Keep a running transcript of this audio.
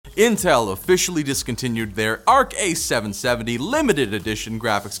Intel officially discontinued their Arc A770 limited edition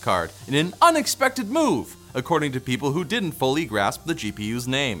graphics card in an unexpected move, according to people who didn't fully grasp the GPU's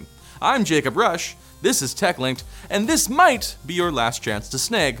name. I'm Jacob Rush, this is TechLinked, and this might be your last chance to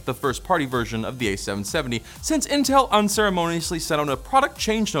snag the first-party version of the A770 since Intel unceremoniously sent out a product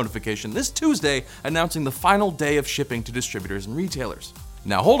change notification this Tuesday announcing the final day of shipping to distributors and retailers.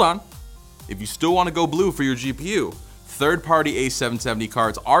 Now hold on, if you still want to go blue for your GPU, third-party A770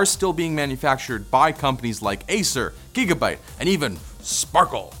 cards are still being manufactured by companies like Acer, Gigabyte, and even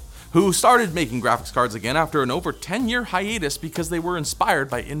Sparkle, who started making graphics cards again after an over 10-year hiatus because they were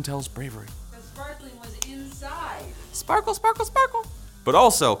inspired by Intel's bravery. The sparkling was inside. Sparkle, sparkle, sparkle. But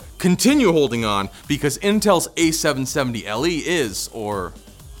also, continue holding on because Intel's A770 LE is, or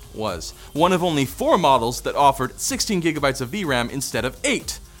was, one of only 4 models that offered 16 gigabytes of VRAM instead of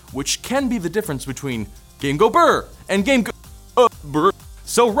 8, which can be the difference between Game Go Brr and Game Go Brr.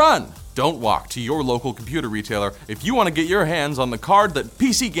 So run, don't walk to your local computer retailer if you want to get your hands on the card that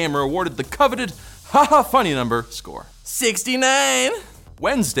PC Gamer awarded the coveted haha funny number score. 69!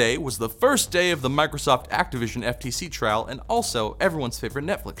 Wednesday was the first day of the Microsoft Activision FTC trial and also everyone's favorite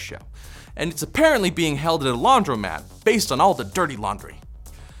Netflix show. And it's apparently being held at a laundromat based on all the dirty laundry.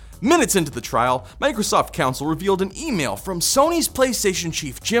 Minutes into the trial, Microsoft counsel revealed an email from Sony's PlayStation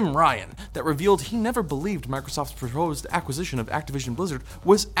chief Jim Ryan that revealed he never believed Microsoft's proposed acquisition of Activision Blizzard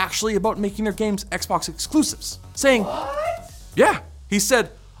was actually about making their games Xbox exclusives, saying, What? Yeah, he said,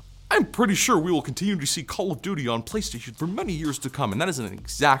 I'm pretty sure we will continue to see Call of Duty on PlayStation for many years to come, and that is an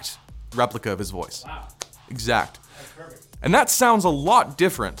exact replica of his voice. Wow. Exact. That's perfect. And that sounds a lot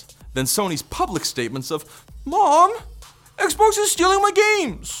different than Sony's public statements of, Mom, Xbox is stealing my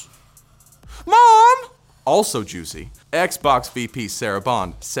games. Mom! Also juicy, Xbox VP Sarah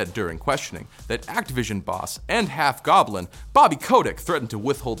Bond said during questioning that Activision boss and half-goblin Bobby Kotick threatened to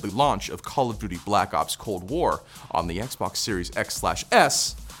withhold the launch of Call of Duty Black Ops Cold War on the Xbox Series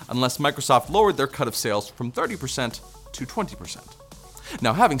X/S unless Microsoft lowered their cut of sales from 30% to 20%.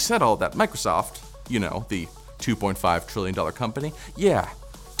 Now, having said all that, Microsoft, you know, the $2.5 trillion company, yeah,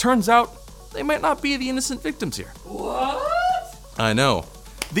 turns out they might not be the innocent victims here. What? I know.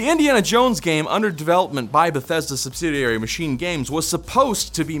 The Indiana Jones game under development by Bethesda subsidiary Machine Games was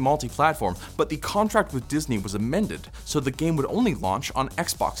supposed to be multi-platform, but the contract with Disney was amended so the game would only launch on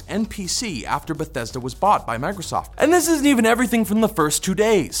Xbox and PC after Bethesda was bought by Microsoft. And this isn't even everything from the first 2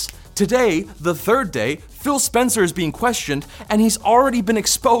 days. Today, the third day, Phil Spencer is being questioned, and he's already been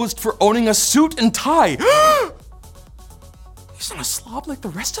exposed for owning a suit and tie. He's not a slob like the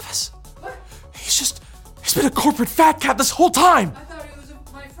rest of us. What? He's been a corporate fat cat this whole time. I thought he was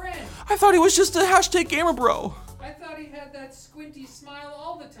my friend. I thought he was just a hashtag gamer bro. I thought he had that squinty smile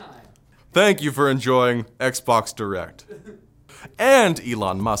all the time. Thank you for enjoying Xbox Direct. And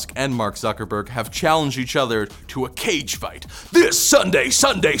Elon Musk and Mark Zuckerberg have challenged each other to a cage fight. This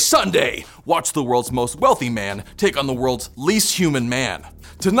Sunday, watch the world's most wealthy man take on the world's least human man.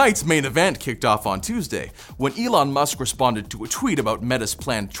 Tonight's main event kicked off on Tuesday when Elon Musk responded to a tweet about Meta's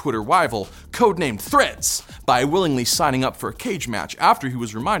planned Twitter rival, codenamed Threads, by willingly signing up for a cage match after he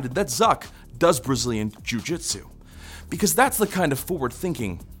was reminded that Zuck does Brazilian Jiu-Jitsu. Because that's the kind of forward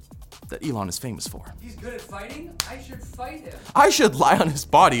thinking that Elon is famous for. He's good at fighting? I should fight him. I should lie on his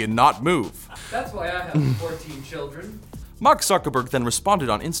body and not move. That's why I have 14 children. Mark Zuckerberg then responded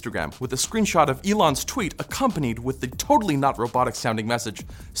on Instagram with a screenshot of Elon's tweet accompanied with the totally not robotic sounding message,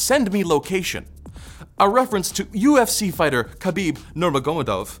 "Send me location." A reference to UFC fighter Khabib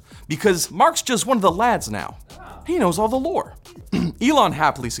Nurmagomedov, because Mark's just one of the lads now. He knows all the lore. Elon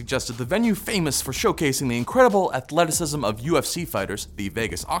happily suggested the venue famous for showcasing the incredible athleticism of UFC fighters, the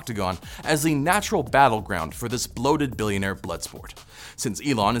Vegas Octagon, as the natural battleground for this bloated billionaire blood sport. Since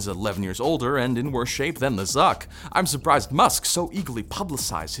Elon is 11 years older and in worse shape than the Zuck, I'm surprised Musk so eagerly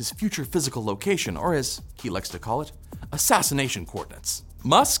publicized his future physical location, or as he likes to call it, assassination coordinates.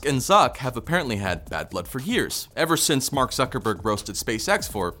 Musk and Zuck have apparently had bad blood for years, ever since Mark Zuckerberg roasted SpaceX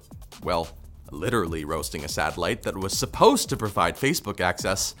for, well, literally roasting a satellite that was supposed to provide Facebook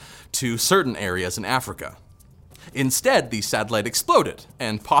access to certain areas in Africa. Instead, the satellite exploded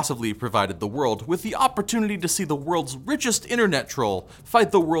and possibly provided the world with the opportunity to see the world's richest internet troll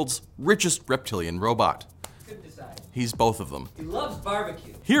fight the world's richest reptilian robot. Couldn't decide. He's both of them. He loves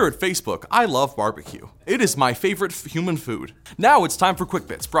barbecue. Here at Facebook, I love barbecue. It is my favorite human food. Now it's time for Quick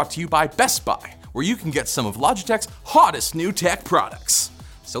Bits, brought to you by Best Buy, where you can get some of Logitech's hottest new tech products.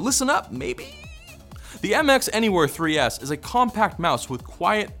 So listen up, maybe? The MX Anywhere 3S is a compact mouse with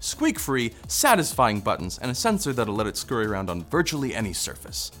quiet, squeak-free, satisfying buttons and a sensor that'll let it scurry around on virtually any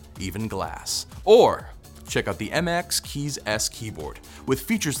surface, even glass. Or check out the MX Keys S keyboard, with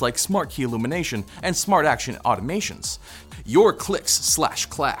features like smart key illumination and smart action automations. Your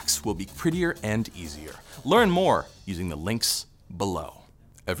clicks/clacks will be prettier and easier. Learn more using the links below.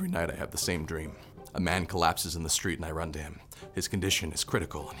 Every night I have the same dream. A man collapses in the street and I run to him. His condition is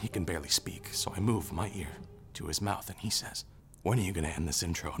critical and he can barely speak, so I move my ear to his mouth and he says, "When are you gonna end this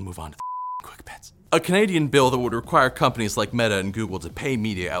intro and move on to the quick bets?" A Canadian bill that would require companies like Meta and Google to pay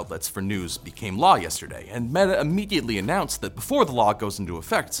media outlets for news became law yesterday, and Meta immediately announced that before the law goes into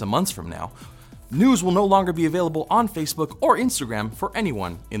effect some months from now, news will no longer be available on Facebook or Instagram for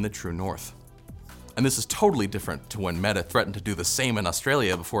anyone in the true north. And this is totally different to when Meta threatened to do the same in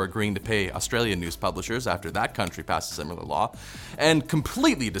Australia before agreeing to pay Australian news publishers after that country passed a similar law, and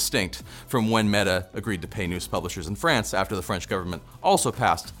completely distinct from when Meta agreed to pay news publishers in France after the French government also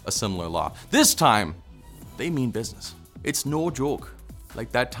passed a similar law. This time, they mean business. It's no joke.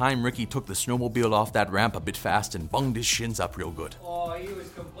 Like that time Ricky took the snowmobile off that ramp a bit fast and bunged his shins up real good. Oh, he was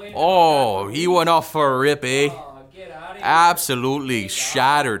complaining. Oh, he went off for a rip, eh? Oh, get out of here. Absolutely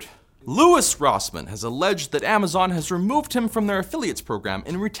shattered. Louis Rossmann has alleged that Amazon has removed him from their affiliates program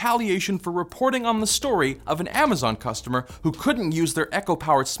in retaliation for reporting on the story of an Amazon customer who couldn't use their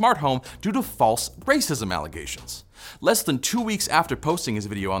Echo-powered smart home due to false racism allegations. Less than 2 weeks after posting his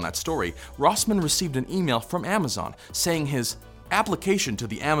video on that story, Rossmann received an email from Amazon saying his application to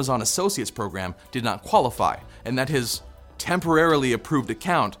the Amazon Associates program did not qualify, and that his temporarily approved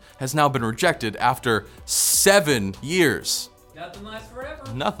account has now been rejected after 7 years. Nothing lasts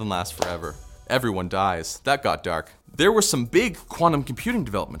forever. Nothing lasts forever. Everyone dies. That got dark. There were some big quantum computing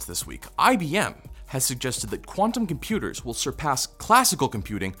developments this week. IBM has suggested that quantum computers will surpass classical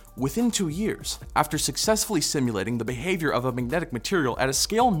computing within 2 years after successfully simulating the behavior of a magnetic material at a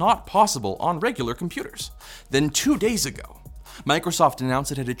scale not possible on regular computers. Then 2 days ago, Microsoft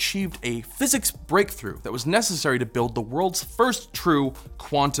announced it had achieved a physics breakthrough that was necessary to build the world's first true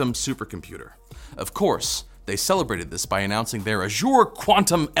quantum supercomputer. Of course, they celebrated this by announcing their Azure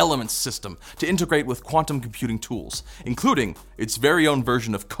Quantum Elements system to integrate with quantum computing tools, including its very own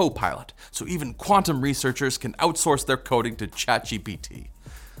version of Copilot, so even quantum researchers can outsource their coding to ChatGPT.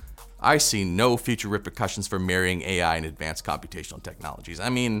 I see no future repercussions for marrying AI and advanced computational technologies. I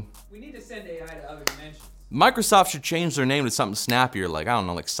mean, We need to send AI to other dimensions. Microsoft should change their name to something snappier, like, I don't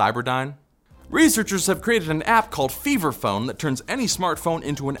know, like Cyberdyne. Researchers have created an app called Fever Phone that turns any smartphone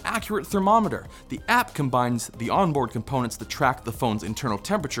into an accurate thermometer. The app combines the onboard components that track the phone's internal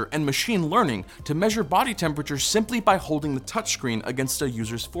temperature and machine learning to measure body temperature simply by holding the touchscreen against a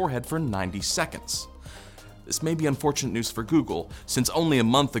user's forehead for 90 seconds. This may be unfortunate news for Google, since only a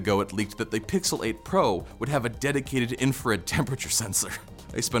month ago it leaked that the Pixel 8 Pro would have a dedicated infrared temperature sensor.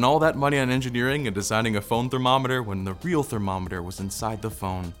 They spent all that money on engineering and designing a phone thermometer when the real thermometer was inside the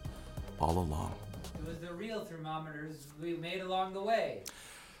phone all along. It was the real thermometers we made along the way.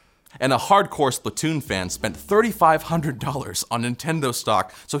 And a hardcore Splatoon fan spent $3,500 on Nintendo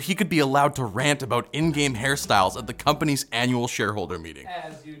stock so he could be allowed to rant about in-game hairstyles at the company's annual shareholder meeting.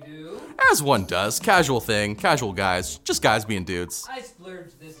 As you do. As one does. Casual thing. Casual guys. Just guys being dudes. I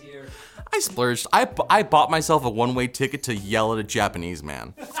splurged this year. I splurged. I bought myself a one-way ticket to yell at a Japanese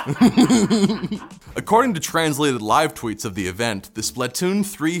man. According to translated live tweets of the event, the Splatoon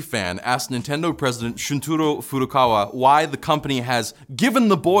 3 fan asked Nintendo President Shuntaro Furukawa why the company has given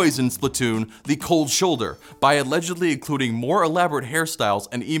the boys in Splatoon the cold shoulder by allegedly including more elaborate hairstyles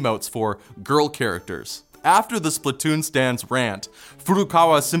and emotes for girl characters. After the Splatoon stand's rant,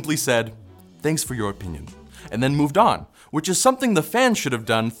 Furukawa simply said, "Thanks for your opinion," and then moved on, which is something the fans should have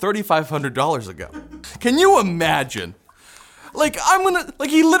done $3,500 ago. Can you imagine?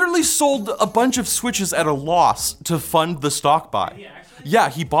 He literally sold a bunch of Switches at a loss to fund the stock buy. Yeah,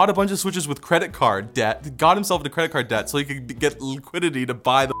 he bought a bunch of Switches with credit card debt, got himself into credit card debt so he could get liquidity to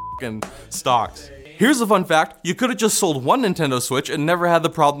buy the fucking stocks. Here's a fun fact, you could have just sold one Nintendo Switch and never had the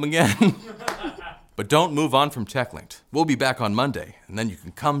problem again. But don't move on from TechLinked. We'll be back on Monday, and then you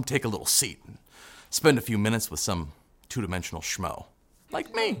can come take a little seat and spend a few minutes with some two-dimensional schmo.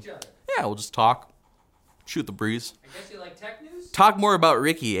 Like me. Yeah, we'll just talk, shoot the breeze. I guess you like tech news? Talk more about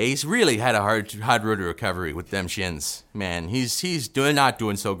Ricky. He's really had a hard road to recovery with them shins. Man, he's not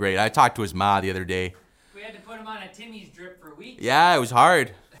doing so great. I talked to his ma the other day. We had to put him on a Timmy's drip for weeks. Yeah, it was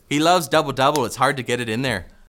hard. He loves double-double. It's hard to get it in there.